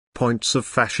Points of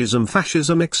Fascism.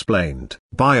 Fascism Explained,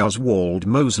 by Oswald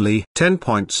Mosley. 10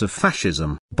 Points of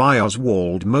Fascism, by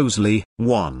Oswald Mosley.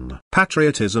 1.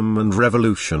 Patriotism and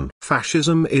Revolution.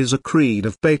 Fascism is a creed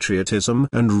of patriotism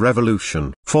and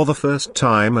revolution. For the first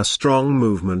time a strong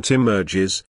movement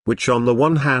emerges, which on the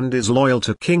one hand is loyal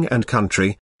to king and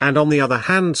country, and on the other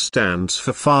hand stands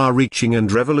for far-reaching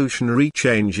and revolutionary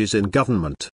changes in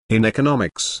government, in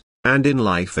economics, and in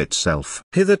life itself.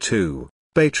 Hitherto,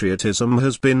 patriotism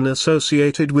has been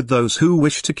associated with those who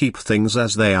wish to keep things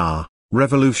as they are.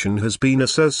 Revolution has been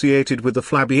associated with the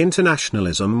flabby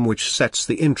internationalism which sets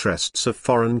the interests of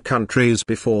foreign countries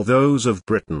before those of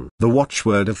Britain. The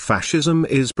watchword of fascism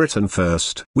is Britain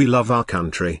first. We love our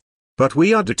country, but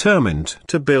we are determined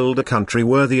to build a country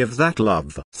worthy of that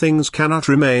love. Things cannot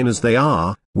remain as they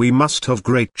are, we must have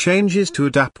great changes to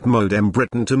adapt modem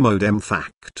Britain to modem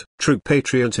fact. True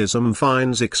patriotism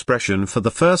finds expression for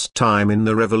the first time in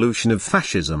the revolution of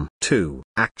fascism. 2.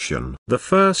 Action. The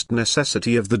first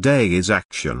necessity of the day is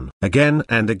action. Again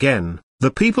and again,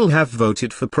 the people have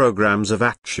voted for programs of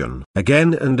action.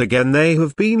 Again and again they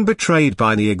have been betrayed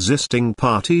by the existing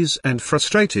parties and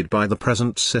frustrated by the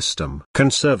present system.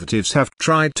 Conservatives have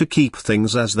tried to keep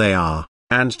things as they are,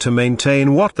 and to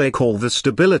maintain what they call the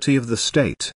stability of the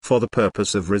state. For the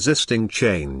purpose of resisting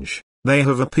change, they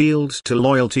have appealed to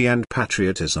loyalty and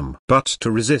patriotism. But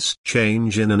to resist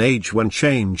change in an age when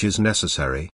change is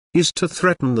necessary, is to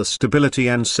threaten the stability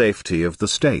and safety of the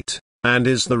state, and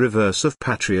is the reverse of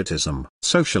patriotism.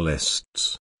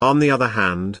 Socialists, on the other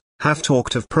hand, have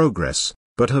talked of progress,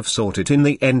 but have sought it in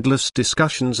the endless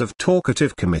discussions of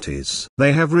talkative committees.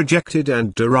 They have rejected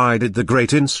and derided the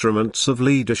great instruments of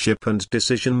leadership and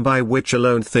decision by which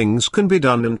alone things can be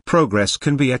done and progress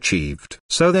can be achieved.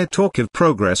 So their talk of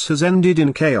progress has ended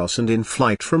in chaos and in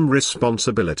flight from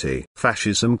responsibility.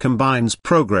 Fascism combines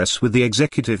progress with the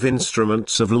executive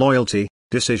instruments of loyalty,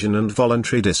 decision and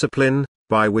voluntary discipline,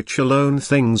 by which alone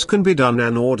things can be done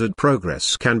and ordered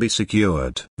progress can be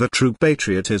secured. The true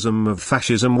patriotism of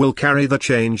fascism will carry the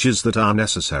changes that are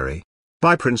necessary,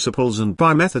 by principles and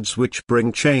by methods which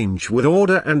bring change with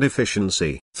order and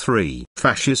efficiency. 3.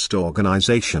 Fascist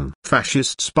organization.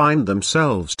 Fascists bind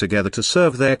themselves together to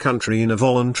serve their country in a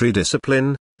voluntary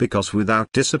discipline, because without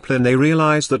discipline they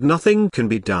realize that nothing can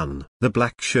be done. The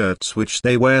black shirts which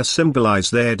they wear symbolize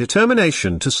their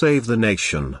determination to save the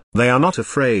nation. They are not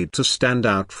afraid to stand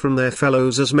out from their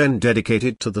fellows as men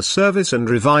dedicated to the service and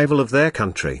revival of their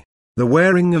country. The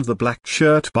wearing of the black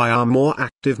shirt by our more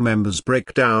active members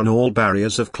break down all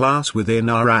barriers of class within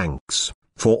our ranks,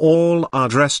 for all are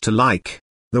dressed alike.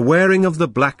 The wearing of the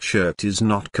black shirt is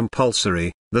not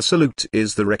compulsory. The salute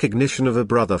is the recognition of a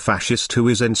brother fascist who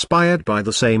is inspired by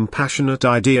the same passionate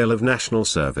ideal of national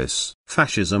service.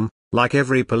 Fascism, like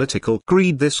every political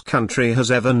creed this country has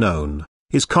ever known,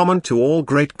 is common to all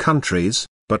great countries,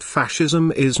 but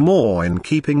fascism is more in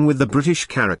keeping with the British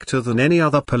character than any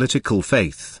other political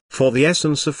faith. For the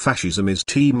essence of fascism is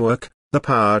teamwork, the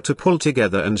power to pull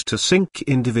together and to sink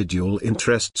individual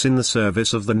interests in the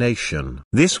service of the nation.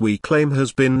 This we claim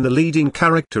has been the leading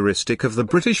characteristic of the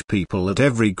British people at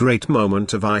every great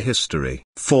moment of our history.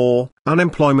 4.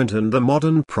 Unemployment and the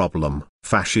modern problem.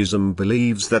 Fascism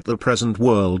believes that the present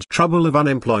world trouble of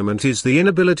unemployment is the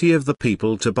inability of the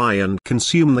people to buy and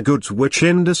consume the goods which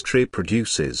industry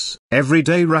produces.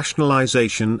 Everyday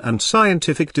rationalization and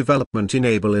scientific development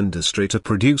enable industry to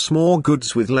produce more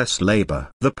goods with less labor.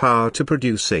 The power to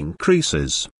produce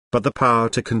increases, but the power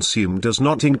to consume does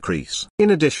not increase.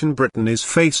 In addition, Britain is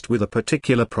faced with a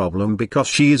particular problem because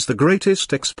she is the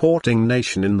greatest exporting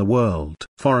nation in the world.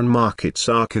 Foreign markets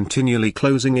are continually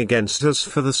closing against us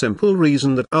for the simple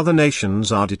reason that other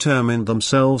nations are determined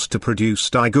themselves to produce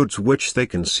goods which they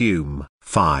consume.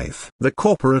 5. The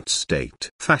corporate state.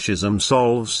 Fascism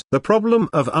solves the problem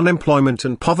of unemployment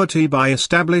and poverty by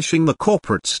establishing the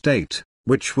corporate state,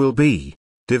 which will be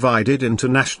divided into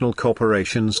national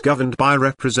corporations governed by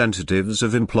representatives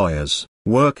of employers,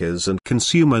 workers and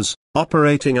consumers,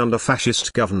 operating under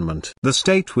fascist government. The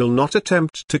state will not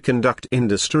attempt to conduct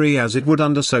industry as it would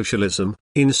under socialism.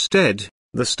 Instead,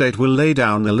 the state will lay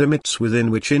down the limits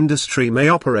within which industry may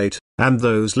operate, and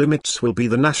those limits will be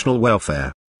the national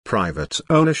welfare. Private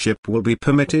ownership will be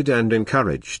permitted and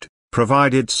encouraged,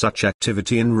 provided such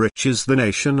activity enriches the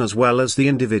nation as well as the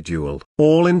individual.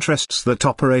 All interests that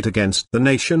operate against the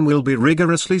nation will be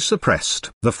rigorously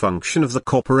suppressed. The function of the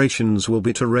corporations will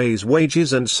be to raise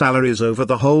wages and salaries over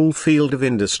the whole field of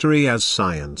industry as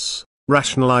science,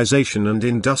 rationalization and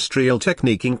industrial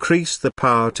technique increase the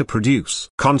power to produce.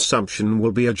 Consumption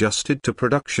will be adjusted to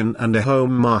production and a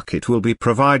home market will be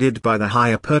provided by the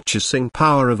higher purchasing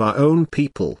power of our own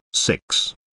people.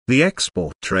 6. The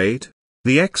export trade.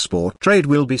 The export trade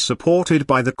will be supported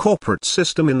by the corporate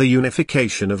system in the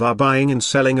unification of our buying and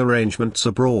selling arrangements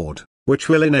abroad, which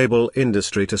will enable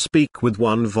industry to speak with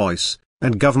one voice,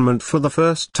 and government for the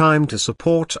first time to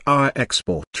support our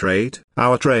export trade.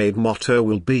 Our trade motto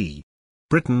will be,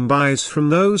 Britain buys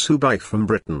from those who buy from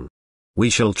Britain.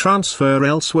 We shall transfer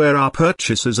elsewhere our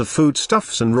purchases of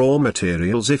foodstuffs and raw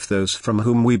materials if those from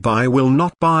whom we buy will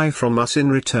not buy from us in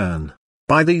return.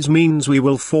 By these means we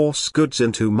will force goods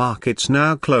into markets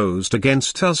now closed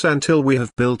against us until we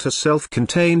have built a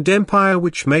self-contained empire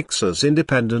which makes us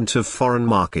independent of foreign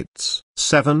markets.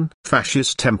 7.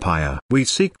 Fascist empire. We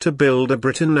seek to build a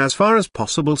Britain as far as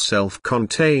possible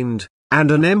self-contained,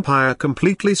 and an empire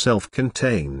completely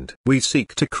self-contained. We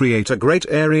seek to create a great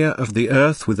area of the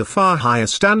earth with a far higher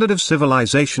standard of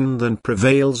civilization than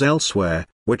prevails elsewhere,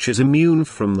 which is immune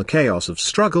from the chaos of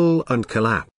struggle and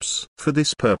collapse. For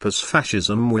this purpose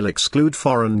fascism will exclude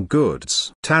foreign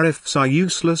goods. Tariffs are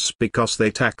useless because they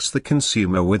tax the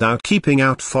consumer without keeping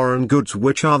out foreign goods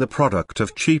which are the product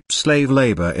of cheap slave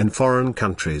labor in foreign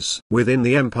countries. Within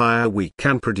the empire we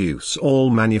can produce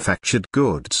all manufactured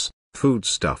goods,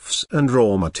 foodstuffs and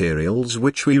raw materials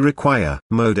which we require.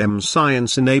 Modern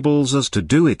science enables us to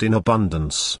do it in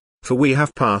abundance. For we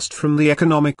have passed from the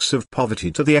economics of poverty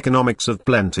to the economics of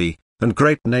plenty, and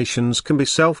great nations can be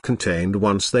self-contained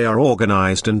once they are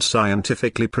organized and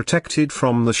scientifically protected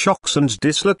from the shocks and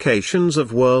dislocations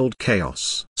of world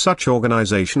chaos. Such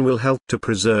organization will help to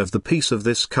preserve the peace of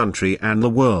this country and the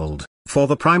world, for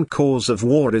the prime cause of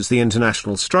war is the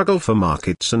international struggle for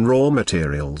markets and raw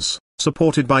materials,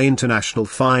 supported by international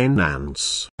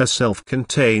finance. A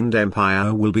self-contained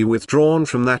empire will be withdrawn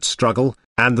from that struggle,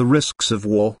 and the risks of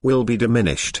war will be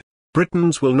diminished.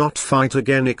 Britons will not fight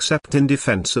again except in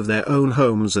defense of their own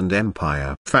homes and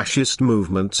empire. Fascist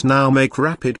movements now make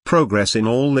rapid progress in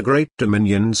all the great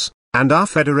dominions, and are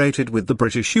federated with the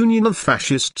British Union of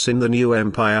Fascists in the new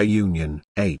Empire Union.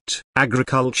 8.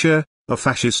 Agriculture. A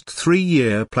fascist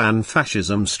three-year plan.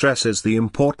 Fascism stresses the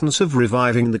importance of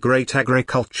reviving the great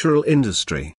agricultural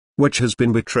industry, which has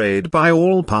been betrayed by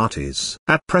all parties.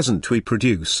 At present we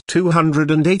produce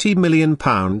 £280 million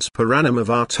per annum of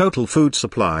our total food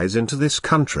supplies into this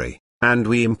country, and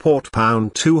we import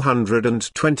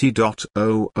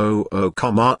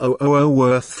 £220.000,000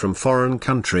 worth from foreign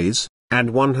countries,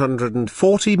 and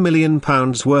 £140 million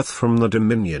worth from the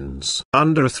Dominions.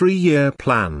 Under a three-year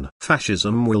plan,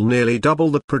 fascism will nearly double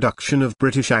the production of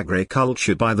British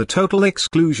agriculture by the total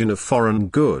exclusion of foreign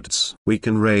goods. We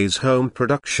can raise home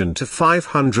production to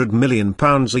 £500 million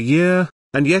a year,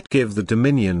 and yet give the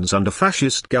Dominions under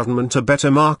fascist government a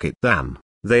better market than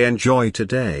they enjoy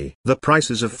today. The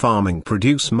prices of farming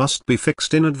produce must be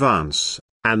fixed in advance,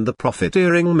 and the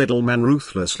profiteering middleman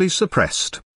ruthlessly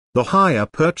suppressed. The higher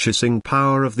purchasing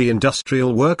power of the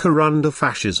industrial worker under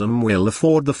fascism will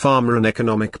afford the farmer an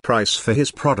economic price for his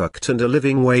product and a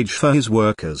living wage for his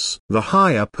workers. The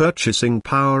higher purchasing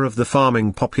power of the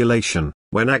farming population,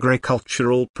 when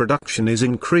agricultural production is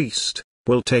increased,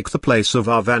 will take the place of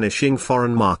our vanishing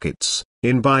foreign markets.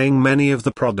 In buying many of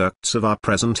the products of our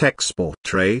present export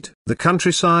trade, the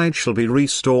countryside shall be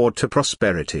restored to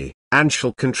prosperity, and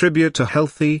shall contribute to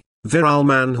healthy, virile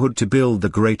manhood to build the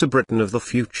Greater Britain of the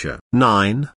future.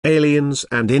 9. Aliens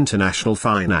and international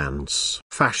finance.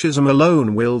 Fascism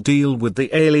alone will deal with the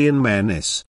alien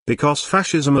menace, because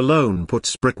fascism alone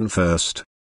puts Britain first.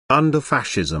 Under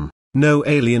fascism, no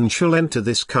alien shall enter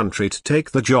this country to take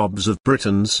the jobs of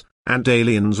Britons, and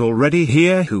aliens already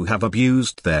here who have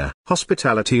abused their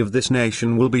hospitality of this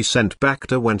nation will be sent back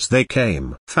to whence they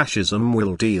came. Fascism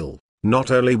will deal, not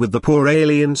only with the poor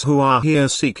aliens who are here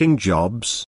seeking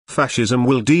jobs, fascism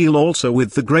will deal also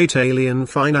with the great alien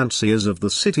financiers of the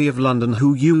City of London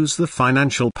who use the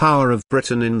financial power of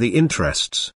Britain in the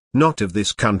interests, not of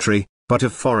this country, but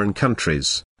of foreign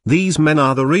countries. These men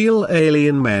are the real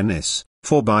alien menace,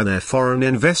 for by their foreign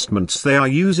investments they are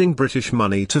using British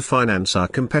money to finance our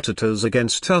competitors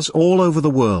against us all over the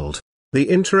world. The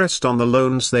interest on the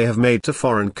loans they have made to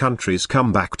foreign countries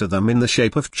come back to them in the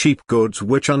shape of cheap goods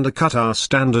which undercut our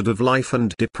standard of life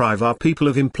and deprive our people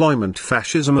of employment.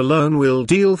 Fascism alone will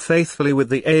deal faithfully with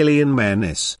the alien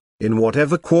menace, in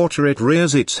whatever quarter it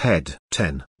rears its head.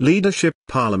 10. Leadership,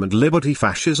 Parliament, liberty.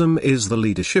 Fascism is the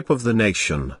leadership of the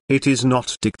nation. It is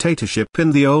not dictatorship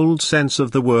in the old sense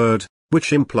of the word,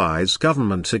 which implies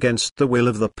government against the will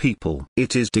of the people.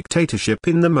 It is dictatorship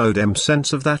in the modern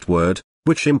sense of that word,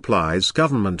 which implies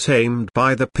government aimed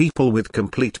by the people with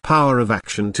complete power of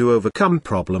action to overcome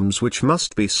problems which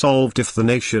must be solved if the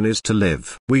nation is to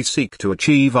live. We seek to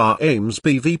achieve our aims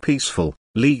be peaceful,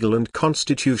 legal and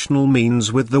constitutional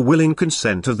means with the willing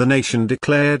consent of the nation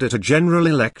declared at a general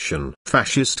election.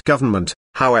 Fascist government,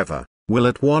 however, will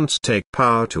at once take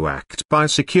power to act by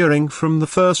securing from the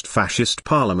first fascist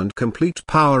parliament complete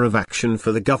power of action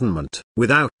for the government.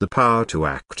 Without the power to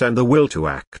act and the will to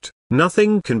act,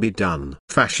 nothing can be done.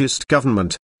 Fascist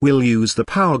government will use the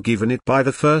power given it by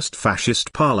the first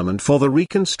fascist parliament for the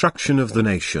reconstruction of the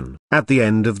nation. At the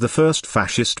end of the first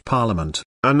fascist parliament,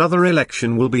 another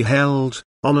election will be held,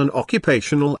 on an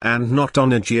occupational and not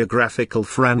on a geographical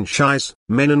franchise.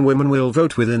 Men and women will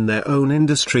vote within their own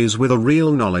industries with a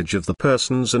real knowledge of the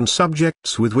persons and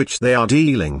subjects with which they are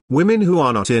dealing. Women who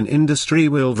are not in industry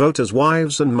will vote as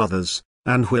wives and mothers,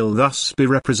 and will thus be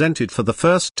represented for the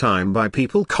first time by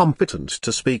people competent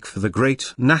to speak for the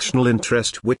great national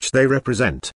interest which they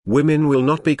represent. Women will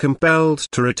not be compelled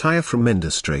to retire from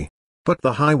industry, but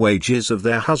the high wages of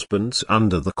their husbands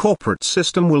under the corporate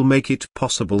system will make it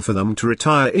possible for them to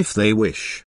retire if they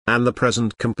wish, and the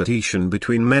present competition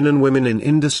between men and women in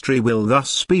industry will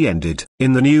thus be ended.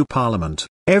 In the new parliament,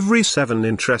 every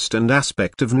interest and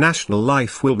aspect of national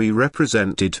life will be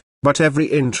represented, but every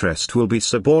interest will be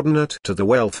subordinate to the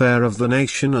welfare of the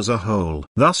nation as a whole.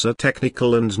 Thus a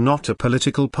technical and not a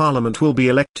political parliament will be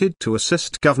elected to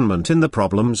assist government in the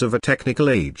problems of a technical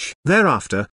age.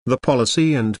 Thereafter, the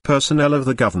policy and personnel of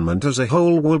the government as a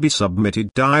whole will be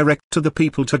submitted direct to the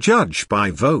people to judge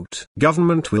by vote.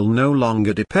 Government will no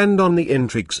longer depend on the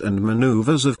intrigues and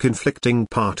maneuvers of conflicting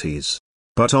parties,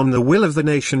 but on the will of the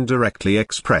nation directly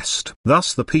expressed.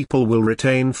 Thus the people will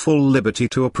retain full liberty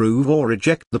to approve or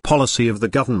reject the policy of the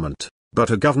government, but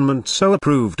a government so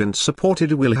approved and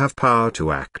supported will have power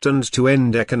to act and to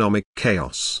end economic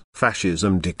chaos.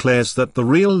 Fascism declares that the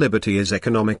real liberty is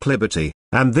economic liberty,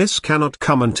 and this cannot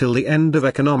come until the end of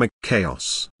economic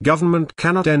chaos. Government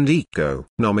cannot end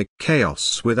economic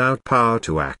chaos without power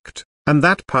to act, and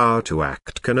that power to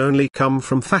act can only come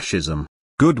from fascism.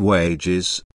 Good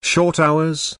wages, short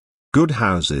hours, good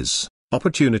houses,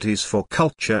 opportunities for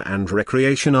culture and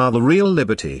recreation are the real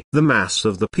liberty. The mass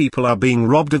of the people are being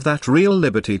robbed of that real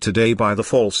liberty today by the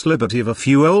false liberty of a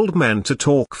few old men to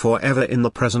talk forever in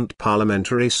the present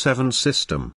parliamentary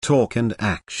system. Talk and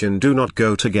action do not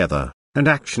go together, and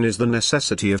action is the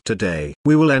necessity of today.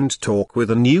 We will end talk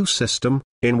with a new system,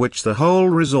 in which the whole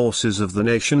resources of the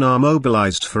nation are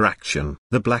mobilized for action.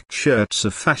 The black shirts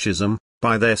of fascism,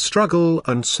 by their struggle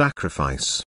and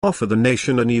sacrifice, offer the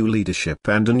nation a new leadership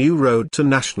and a new road to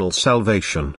national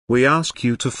salvation. We ask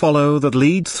you to follow that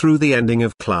lead through the ending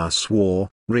of class war,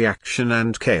 reaction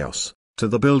and chaos, to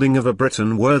the building of a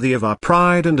Britain worthy of our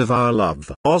pride and of our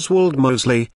love. Oswald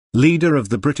Mosley, leader of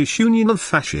the British Union of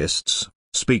Fascists,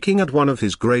 speaking at one of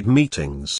his great meetings,